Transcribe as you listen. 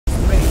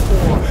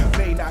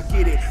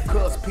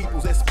Cause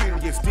people's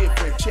experience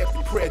different. Check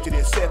the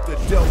prejudice at the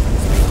door.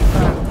 Speak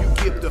your mind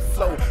if you give the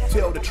flow.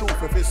 Tell the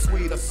truth if it's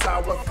sweet or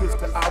sour. Cause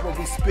the hour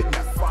we spitting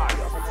that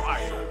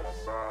fire.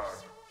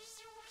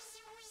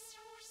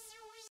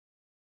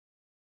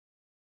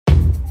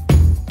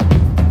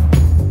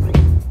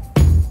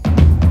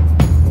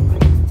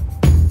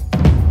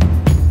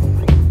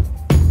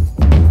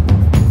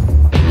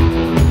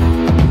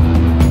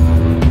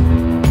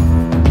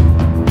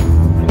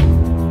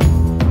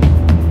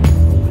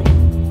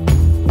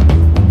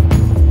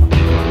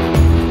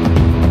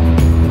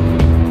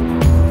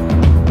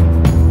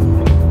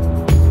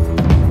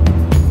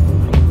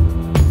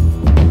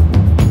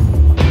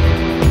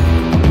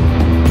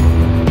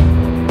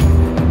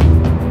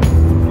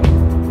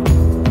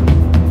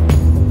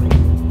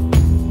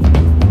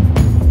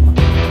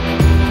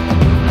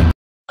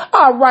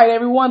 All right,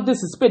 everyone, this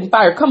is Spitting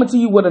Fire coming to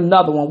you with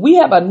another one. We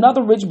have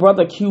another rich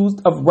brother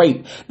accused of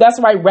rape. That's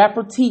right,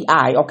 rapper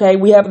T.I., okay?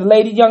 We have a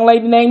young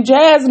lady named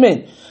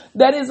Jasmine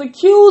that is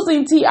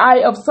accusing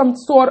T.I. of some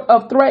sort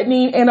of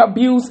threatening and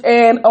abuse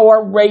and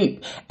or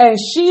rape. And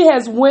she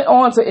has went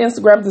on to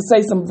Instagram to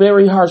say some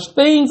very harsh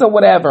things or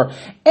whatever.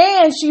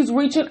 And she's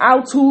reaching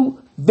out to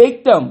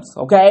victims,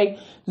 okay?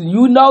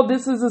 You know,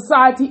 this is a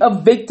society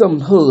of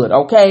victimhood,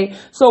 okay?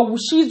 So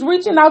she's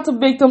reaching out to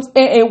victims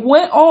and it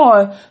went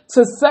on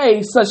to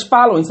say such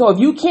following. So if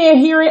you can't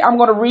hear it, I'm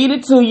going to read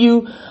it to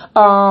you.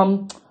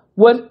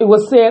 What it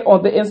was said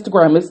on the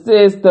Instagram. It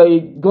says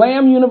the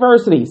Glam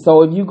University.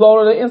 So if you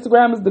go to the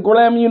Instagram, it's the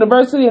Glam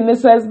University, and it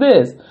says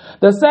this.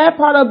 The sad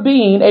part of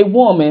being a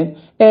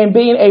woman and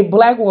being a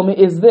black woman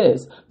is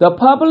this. The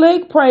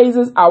public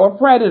praises our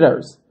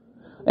predators.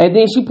 And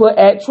then she put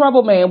at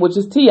Trouble Man, which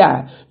is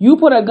T.I. You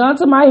put a gun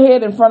to my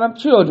head in front of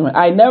children.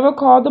 I never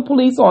called the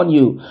police on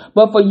you.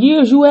 But for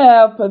years you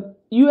have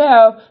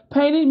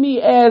painted me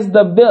as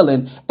the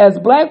villain. As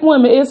black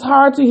women, it's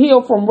hard to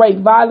heal from rape,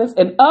 violence,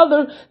 and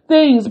other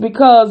things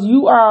because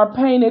you are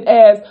painted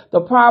as the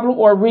problem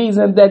or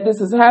reason that this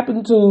has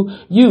happened to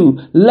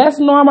you. Let's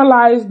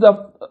normalize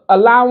the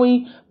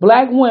allowing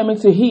black women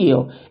to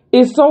heal.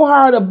 It's so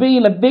hard of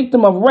being a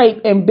victim of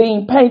rape and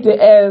being painted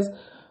as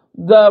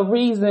the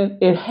reason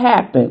it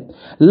happened.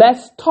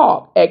 Let's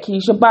talk at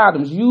Keisha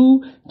Bottoms.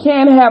 You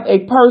can't have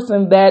a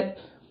person that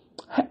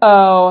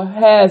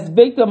has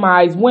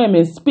victimized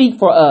women speak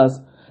for us.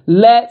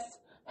 Let's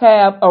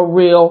have a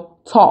real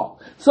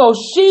talk. So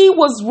she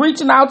was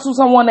reaching out to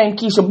someone named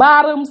Keisha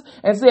Bottoms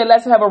and said,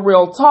 let's have a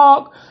real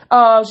talk.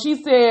 She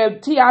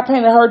said T.I.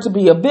 painted her to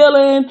be a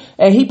villain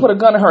and he put a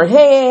gun in her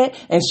head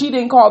and she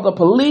didn't call the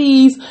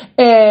police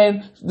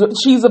and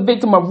she's a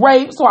victim of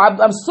rape. So I'm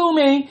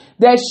assuming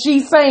that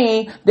she's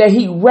saying that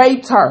he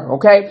raped her.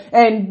 Okay.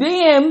 And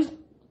then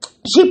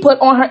she put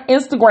on her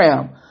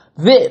Instagram,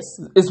 this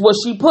is what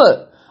she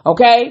put.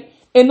 Okay.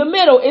 In the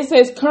middle, it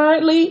says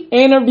currently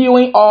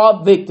interviewing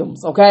all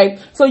victims. Okay.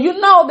 So you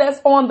know that's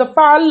on the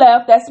far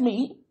left. That's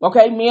me.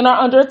 Okay. Men are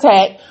under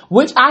attack,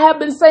 which I have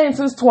been saying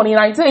since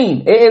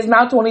 2019. It is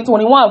now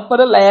 2021 for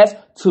the last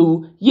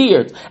 2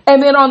 years.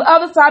 And then on the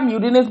other side,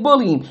 muting is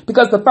bullying,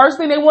 because the first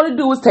thing they want to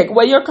do is take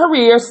away your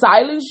career,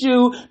 silence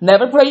you,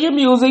 never play your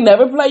music,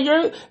 never play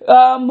your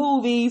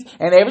movies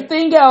and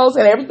everything else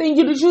and everything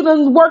that you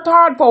done worked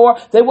hard for.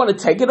 They want to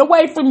take it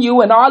away from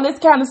you and all this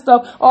kind of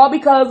stuff, all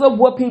because of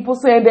what people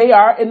saying they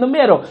are in the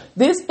middle.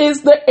 This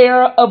is the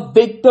era of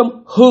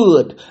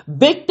victimhood.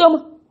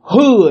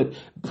 Victimhood.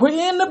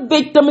 Being the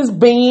victim is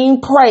being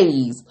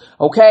praised,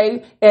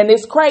 okay? And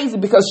it's crazy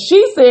because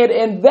she said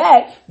in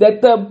that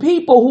the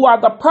people who are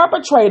the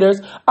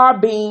perpetrators are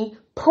being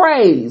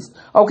praised,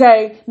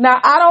 okay? Now,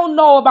 I don't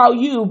know about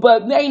you,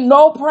 but there ain't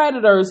no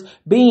predators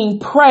being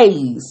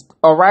praised,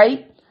 all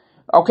right?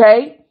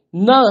 Okay?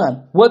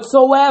 None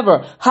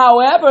whatsoever.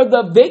 However,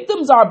 the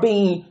victims are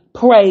being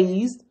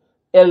praised,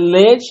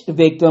 alleged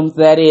victims,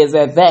 that is,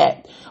 at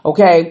that.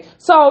 Okay,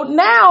 so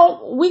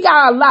now we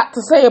got a lot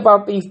to say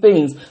about these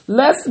things.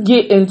 Let's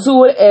get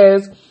into it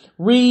as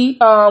we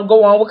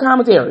go on with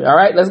commentary. All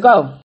right, let's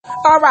go.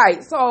 All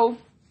right, so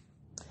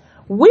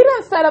we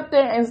done sat up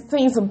there and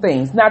seen some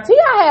things. Now,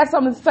 T.I. has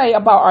something to say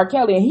about R.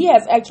 Kelly, and he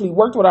has actually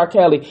worked with R.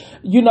 Kelly.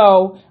 You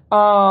know,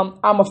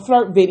 I'm a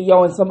flirt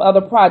video and some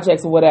other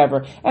projects or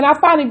whatever. And I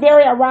find it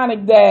very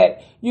ironic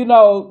that, you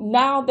know,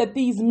 now that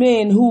these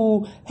men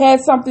who had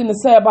something to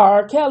say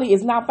about R. Kelly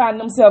is now finding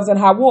themselves in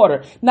hot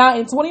water. Now,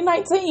 in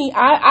 2019,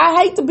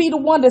 I hate to be the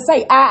one to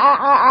say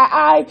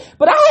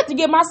but I had to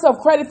give myself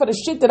credit for the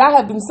shit that I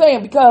have been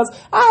saying, because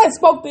I had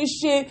spoke this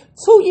shit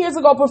 2 years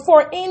ago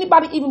before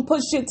anybody even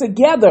put shit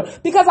together,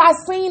 because I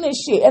seen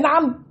this shit. And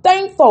I'm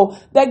thankful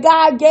that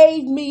God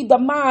gave me the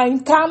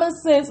mind, common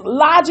sense,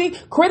 logic,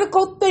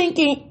 critical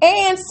thinking,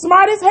 and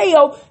smart as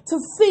hell to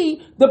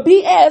see the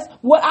BS,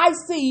 what I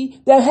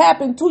see that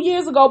happened 2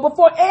 years ago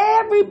before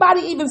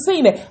everybody even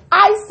seen it.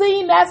 I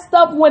seen that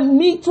stuff when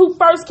Me Too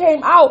first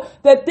came out,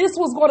 that this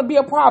was going to be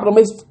a problem.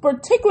 It's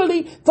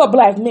particularly for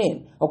black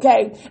men,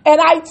 okay?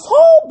 And I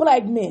told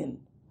black men,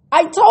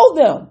 I told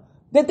them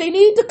that they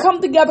need to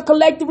come together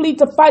collectively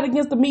to fight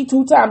against the Me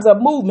Too times up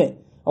movement,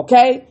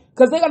 okay?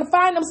 because they're going to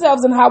find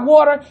themselves in hot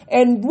water.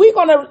 And we're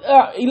going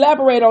to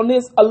elaborate on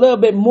this a little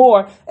bit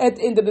more at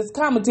the end of this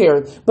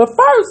commentary. But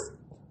first,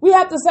 we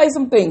have to say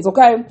some things,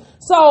 okay?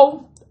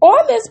 So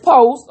on this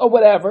post or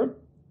whatever,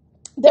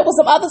 there was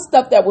some other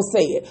stuff that was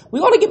said.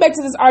 We're going to get back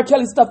to this R.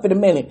 Kelly stuff in a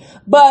minute.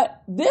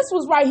 But this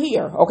was right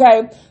here,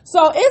 okay?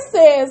 So it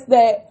says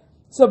that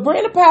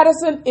Sabrina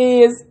Patterson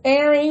is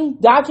airing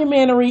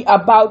documentary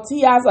about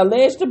T.I.'s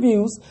alleged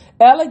abuse,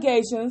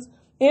 allegations,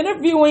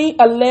 interviewing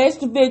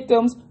alleged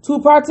victims to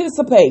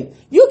participate.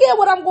 You get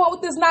what I'm going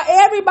with this? Now,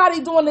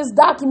 everybody doing this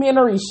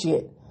documentary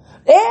shit.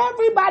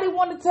 Everybody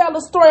want to tell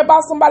a story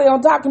about somebody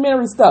on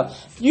documentary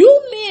stuff.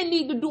 You men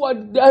need to do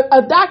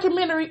a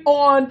documentary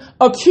on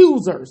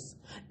accusers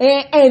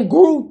and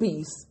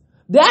groupies.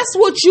 That's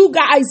what you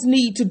guys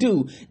need to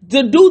do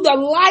the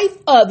life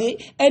of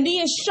it, and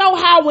then show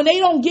how when they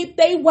don't get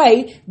their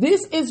way,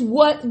 this is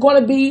what's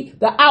going to be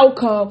the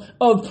outcome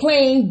of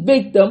playing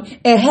victim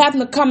and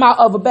having to come out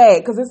of a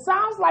bag. Because it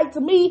sounds like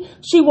to me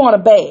she want a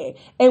bag,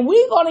 and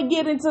we're going to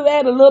get into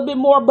that a little bit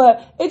more,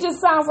 but it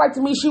just sounds like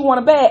to me she want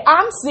a bag.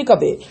 I'm sick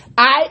of it.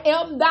 I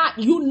am not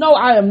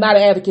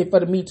an advocate for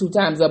the Me Too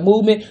Times Up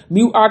movement,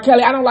 mute R.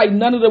 Kelly. I don't like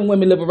none of the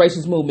women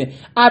liberations movement.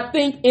 I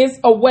think it's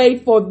a way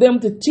for them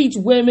to teach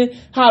women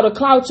how to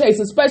clout chase,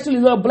 especially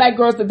little black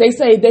girls that they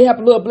say they have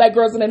little black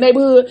girls in the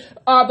neighborhood,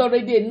 although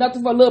they did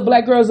nothing for little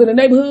black girls in the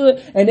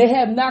neighborhood, and they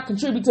have not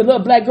contributed to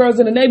little black girls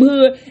in the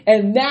neighborhood,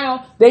 and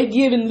now they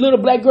giving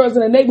little black girls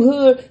in the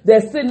neighborhood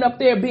that's sitting up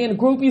there being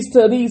groupies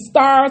to these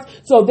stars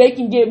so they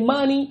can get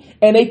money,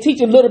 and they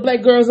teaching little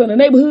black girls in the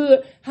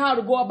neighborhood how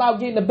to go about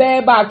getting the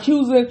bag by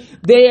accusing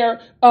their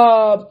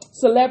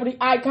celebrity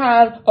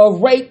icon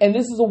of rape. And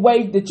this is a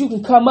way that you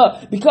can come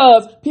up,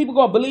 because people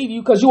gonna believe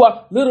you because you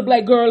are a little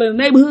black girl in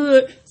the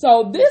neighborhood.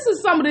 So this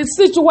is some of the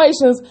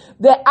situations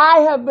that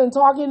I have been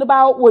talking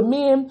about with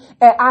men,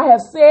 and I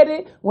have said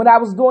it when I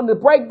was doing the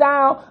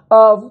breakdown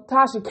of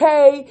Tasha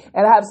K,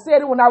 and I have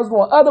said it when I was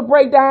doing other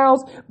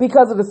breakdowns,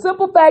 because of the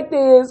simple fact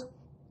is,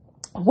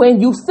 when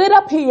you sit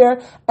up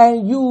here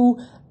and you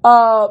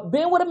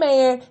been with a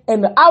man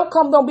and the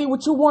outcome don't be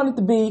what you want it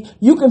to be,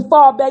 you can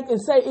fall back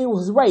and say it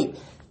was rape.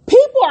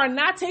 People are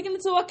not taking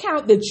into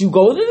account that you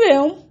go to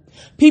them.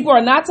 People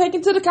are not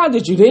taking into account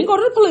that you didn't go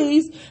to the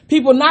police.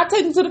 People are not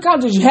taking into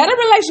account that you had a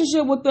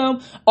relationship with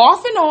them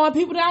off and on.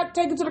 People are not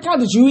taking into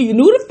account that you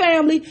knew the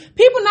family.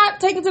 People are not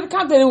taking into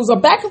account that it was a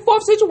back and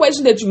forth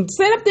situation, that you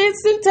sent up there,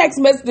 sent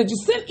text messages, that you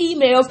sent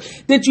emails,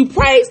 that you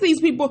praised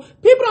these people.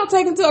 People don't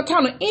take into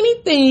account of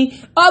anything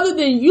other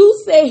than you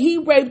said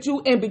he raped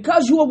you, and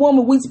because you're a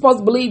woman, we supposed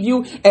to believe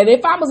you. And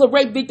if I was a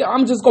rape victim,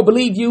 I'm just gonna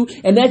believe you,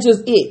 and that's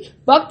just it.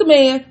 Fuck the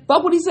man.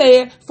 Fuck what he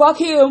said.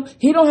 Fuck him.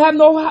 He don't have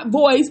no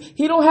voice.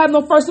 He don't have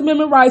no First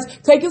Amendment rights.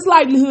 Take his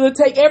livelihood.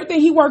 Take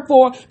everything he worked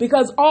for,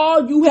 because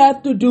all you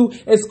have to do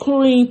is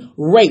scream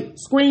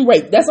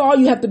rape. That's all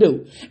you have to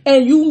do.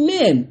 And you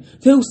men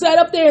who sat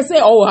up there and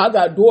said, oh, I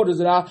got daughters,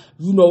 and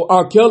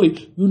R.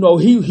 Kelly,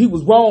 he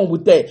was wrong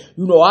with that.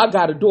 I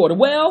got a daughter.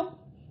 Well,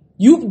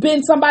 you've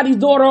been somebody's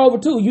daughter over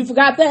too. You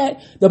forgot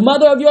that. The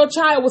mother of your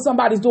child was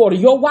somebody's daughter.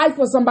 Your wife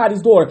was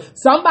somebody's daughter.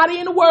 Somebody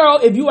in the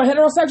world, if you are a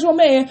heterosexual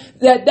man,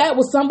 that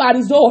was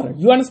somebody's daughter.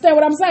 You understand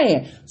what I'm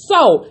saying?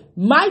 So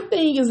my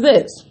thing is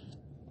this,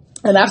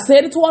 and I've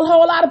said it to a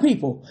whole lot of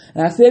people,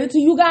 and I said it to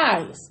you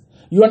guys.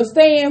 You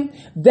understand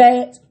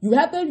that you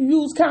have to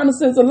use common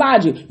sense and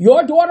logic.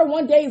 Your daughter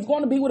one day is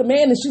going to be with a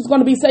man, and she's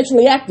going to be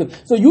sexually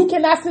active. So you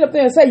cannot sit up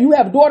there and say you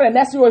have a daughter and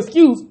that's your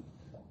excuse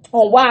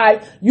on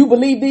why you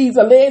believe these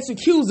alleged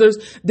accusers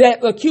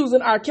that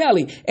accusing R.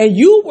 Kelly. And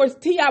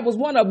T.I. was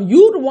one of them.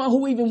 You the one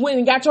who even went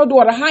and got your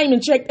daughter hymen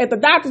checked at the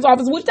doctor's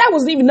office, which that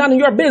wasn't even none of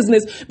your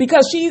business,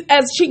 because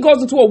as she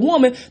goes into a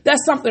woman,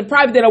 that's something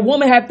private that a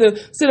woman had to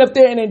sit up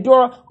there and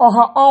endure on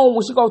her own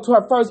when she goes to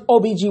her first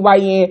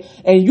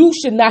OBGYN, and you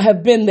should not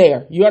have been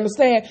there. You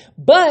understand?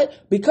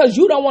 But because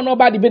you don't want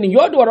nobody bending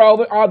your daughter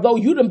over, although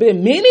you done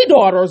been many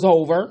daughters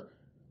over,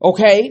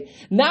 okay,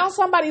 now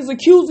somebody's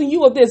accusing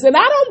you of this, and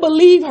I don't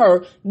believe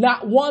her,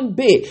 not one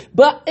bit.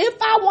 But if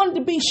I wanted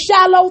to be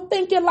shallow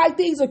thinking like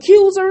these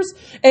accusers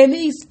and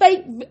these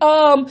fake,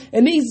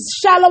 and these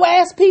shallow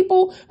ass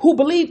people who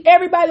believe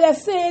everybody that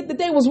said that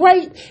they was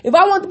raped, if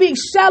I wanted to be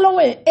shallow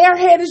and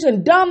airheadish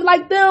and dumb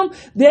like them,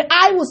 then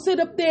I would sit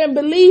up there and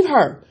believe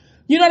her.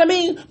 You know what I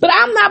mean? But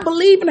I'm not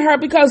believing her,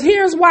 because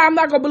here's why I'm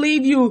not going to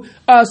believe you,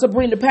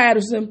 Sabrina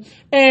Patterson.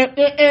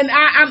 And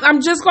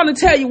I'm just going to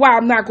tell you why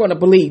I'm not going to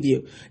believe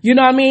you. You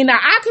know what I mean? Now,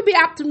 I could be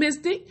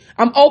optimistic.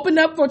 I'm open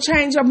up for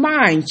change of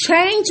mind.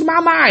 Change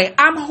my mind.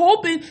 I'm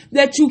hoping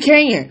that you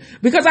can,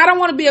 because I don't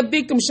want to be a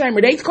victim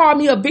shamer. They call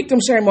me a victim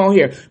shamer on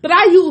here, but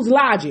I use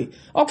logic.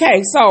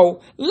 Okay,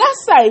 so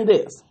let's say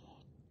this.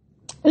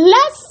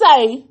 Let's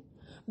say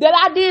that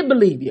I did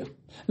believe you.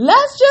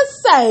 Let's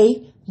just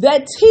say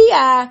that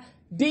T.I.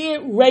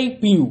 did rape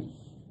you.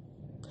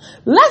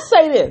 Let's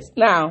say this.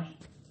 Now,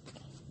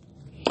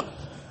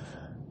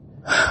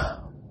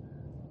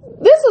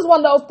 this is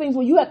one of those things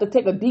where you have to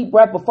take a deep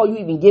breath before you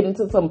even get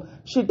into some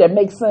shit that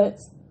makes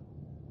sense.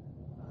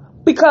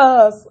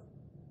 Because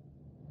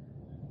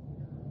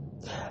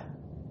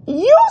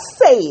You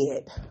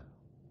said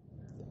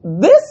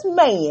this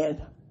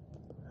man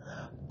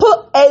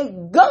put a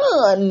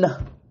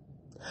gun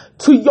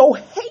to your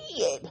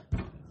head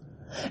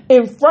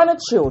in front of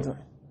children.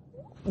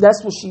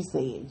 That's what she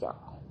said,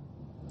 y'all.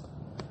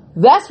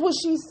 That's what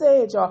she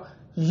said, y'all.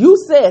 You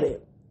said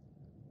it.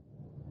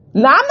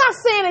 Now, I'm not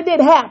saying it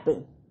didn't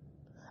happen.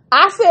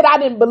 I said I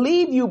didn't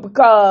believe you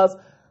because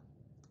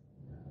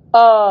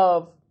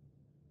of,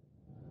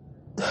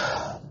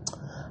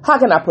 how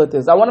can I put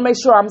this? I want to make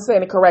sure I'm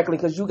saying it correctly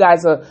because you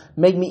guys are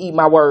make me eat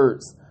my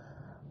words.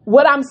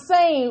 What I'm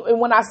saying, and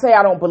when I say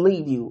I don't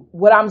believe you,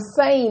 what I'm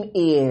saying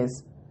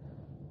is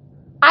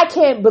I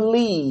can't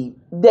believe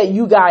that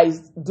you guys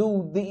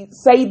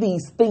say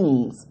these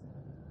things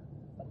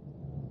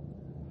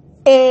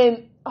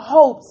in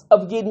hopes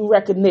of getting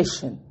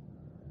recognition.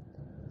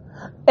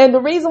 And the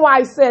reason why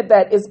I said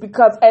that is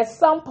because at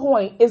some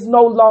point it's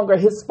no longer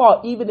his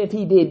fault, even if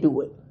he did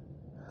do it.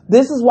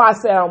 This is why I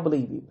say I don't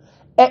believe you.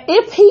 And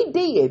if he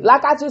did,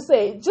 like I just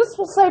said, just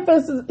for say for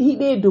instance, he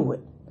did do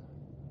it.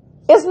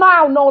 It's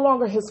now no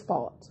longer his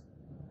fault.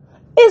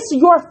 It's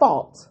your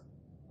fault.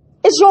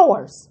 It's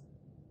yours.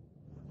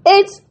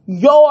 It's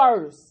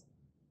yours.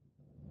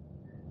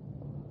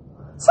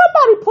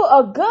 Somebody put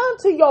a gun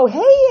to your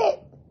head.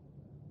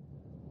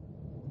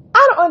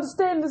 I don't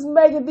understand this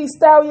Megan Thee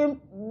Stallion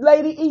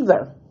lady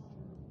either.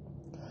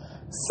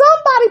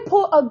 Somebody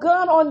put a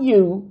gun on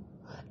you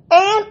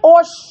and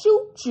or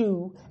shoot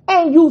you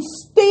and you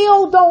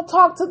still don't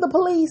talk to the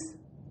police.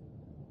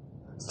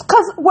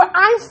 Because where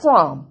I'm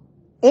from,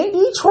 in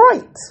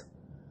Detroit,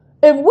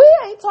 if we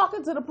ain't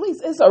talking to the police,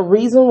 it's a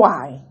reason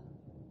why.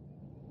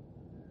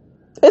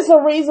 It's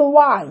a reason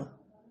why.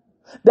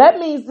 That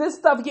means this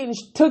stuff getting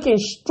taken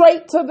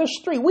straight to the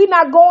street. We're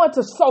not going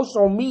to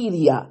social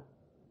media.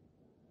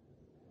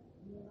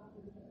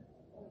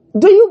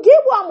 Do you get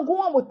where I'm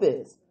going with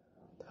this?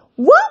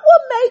 What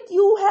would make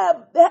you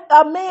have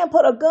a man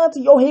put a gun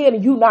to your head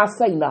and you not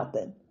say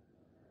nothing?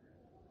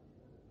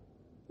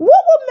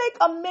 What would make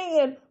a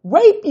man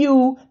rape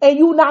you and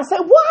you not say?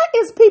 Why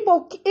is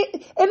people,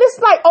 and it's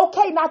like,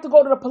 okay, not to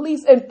go to the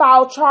police and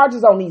file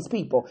charges on these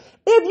people.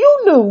 If you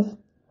knew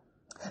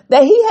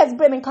that he has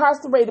been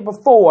incarcerated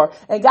before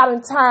and got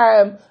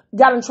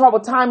in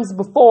trouble times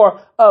before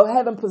of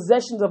having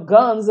possessions of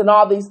guns and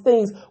all these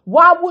things,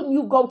 why wouldn't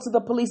you go to the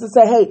police and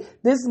say, hey,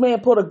 this man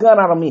put a gun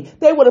out on me?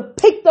 They would have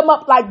picked them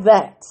up like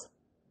that.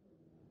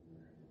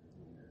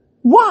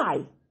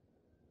 Why?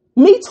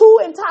 Me Too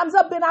and Time's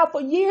Up been out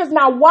for years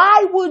now.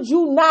 Why would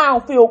you now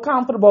feel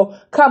comfortable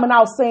coming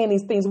out saying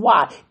these things?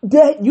 Why?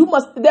 There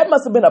must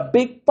have been a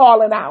big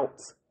falling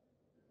out.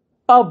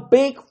 A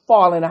big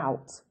falling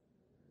out.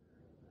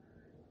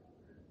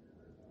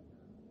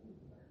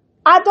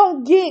 I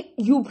don't get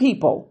you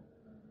people.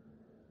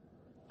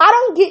 I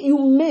don't get you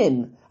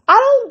men. I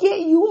don't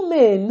get you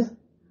men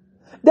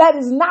that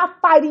is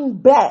not fighting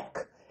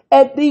back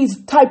at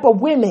these type of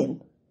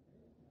women.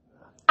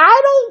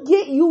 I don't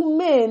get you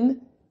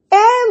men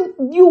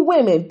and you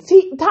women.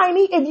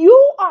 Tiny, if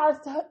you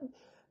are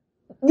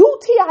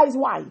T.I.'s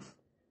wife,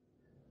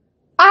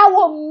 I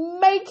will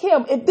make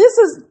him, if this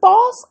is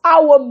false, I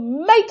will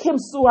make him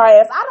sue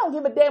her ass. I don't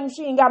give a damn if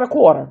she ain't got a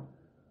quarter.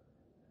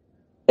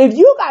 If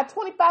you got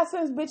 25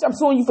 cents, bitch, I'm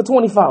suing you for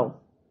 24.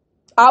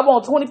 I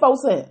want 24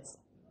 cents.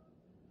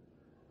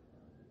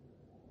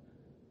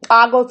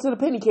 I'll go to the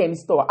penny candy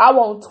store. I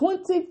want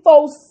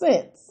 24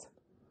 cents.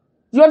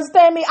 You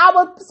understand me? I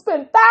will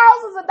spend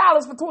thousands of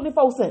dollars for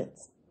 24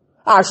 cents.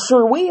 I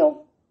sure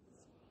will.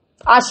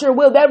 I sure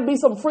will. That would be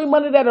some free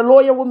money that a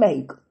lawyer would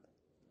make.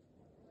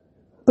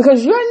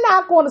 Because you're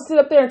not going to sit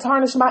up there and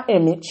tarnish my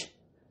image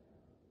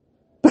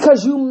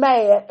because you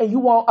mad and you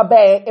want a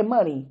bag and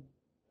money.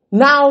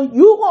 Now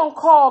you gonna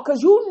call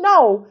because you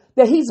know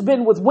that he's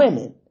been with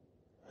women.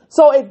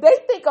 So if they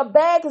think a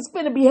bag is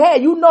finna be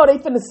had, you know they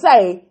finna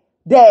say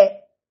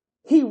that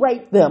he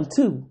raped them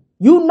too.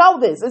 You know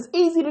this. It's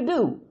easy to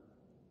do.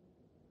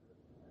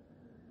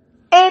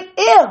 And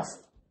if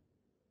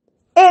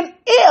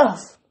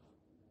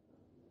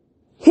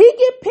he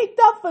get picked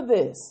up for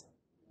this,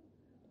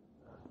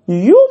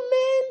 you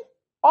men,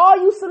 all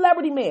you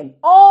celebrity men,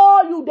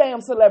 all you damn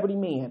celebrity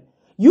men,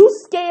 you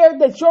scared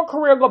that your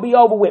career gonna be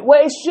over with.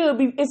 Well, it should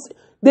be.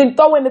 Then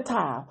throw in the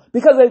towel.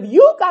 Because if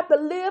you got to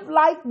live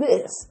like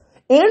this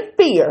in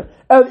fear,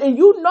 and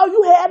you know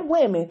you had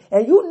women,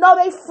 and you know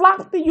they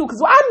flocked to you,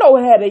 because I know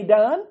what had they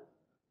done,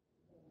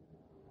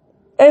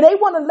 and they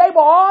want to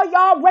label all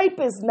y'all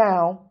rapists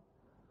now,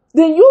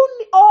 then you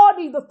all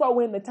need to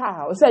throw in the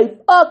towel and say,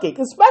 fuck it.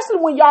 Especially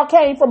when y'all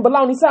came from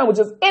bologna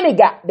sandwiches any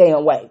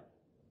goddamn way.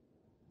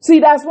 See,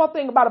 that's one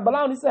thing about a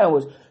bologna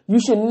sandwich. You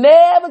should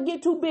never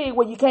get too big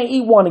where you can't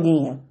eat one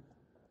again.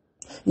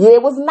 Yeah,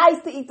 it was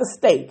nice to eat the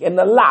steak and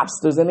the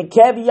lobsters and the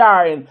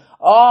caviar and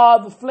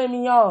all the filet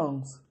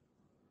mignons.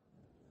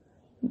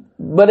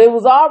 But it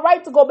was all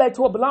right to go back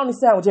to a bologna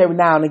sandwich every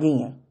now and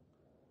again.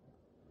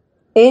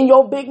 In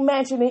your big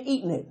mansion and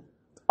eating it.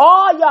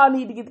 All y'all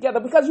need to get together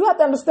because you have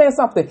to understand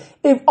something.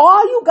 If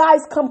all you guys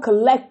come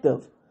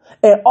collective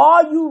And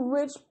all you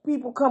rich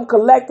people come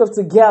collective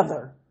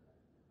together.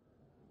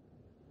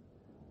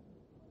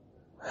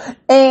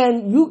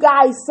 And you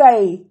guys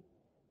say,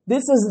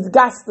 this has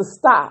got to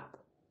stop.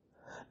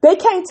 They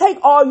can't take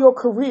all your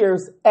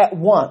careers at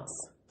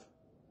once.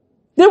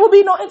 There will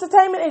be no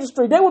entertainment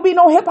industry. There will be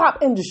no hip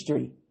hop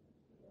industry.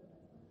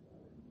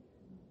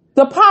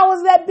 The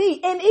powers that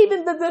be, and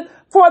even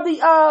for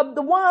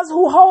the ones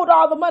who hold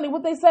all the money,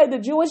 what they say, the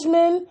Jewish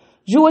men,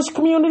 Jewish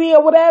community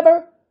or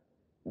whatever,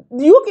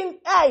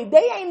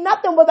 they ain't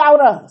nothing without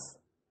us.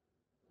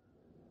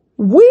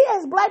 We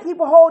as black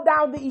people hold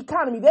down the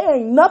economy. They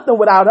ain't nothing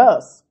without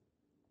us.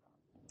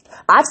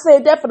 I've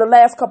said that for the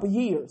last couple of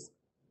years.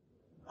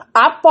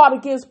 I fought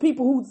against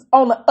people who's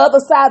on the other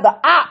side, the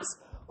ops,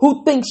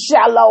 who think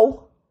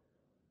shallow.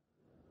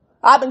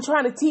 I've been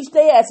trying to teach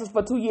their asses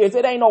for 2 years.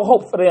 It ain't no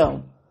hope for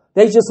them.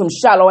 They just some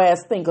shallow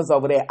ass thinkers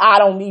over there. I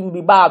don't even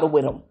be bothered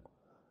with them.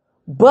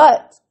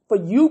 But for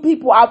you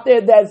people out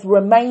there that's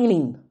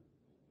remaining,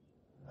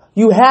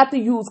 you have to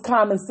use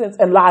common sense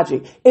and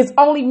logic. It's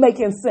only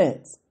making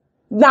sense.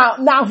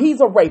 Now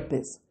he's a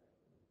rapist.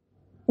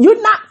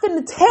 You're not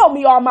finna tell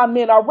me all my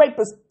men are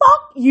rapists.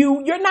 Fuck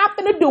you. You're not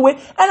finna do it.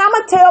 And I'm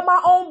gonna tell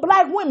my own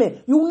black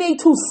women, you need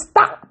to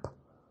stop.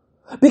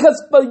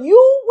 Because for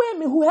you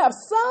women who have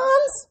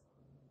sons,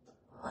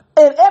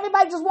 and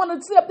everybody just want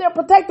to sit up there and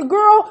protect the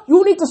girl,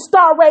 you need to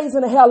start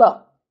raising the hell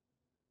up.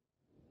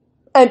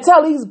 And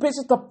tell these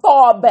bitches to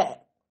fall back.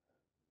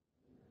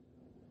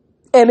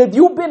 And if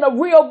you've been a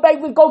real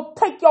baby, go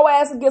take your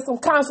ass and get some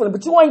counseling.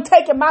 But you ain't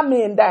taking my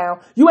men down.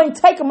 You ain't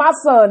taking my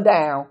son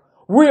down.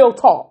 Real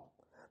talk.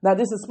 Now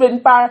this is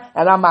Spitting Fire,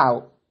 and I'm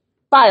out.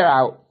 Fire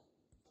out.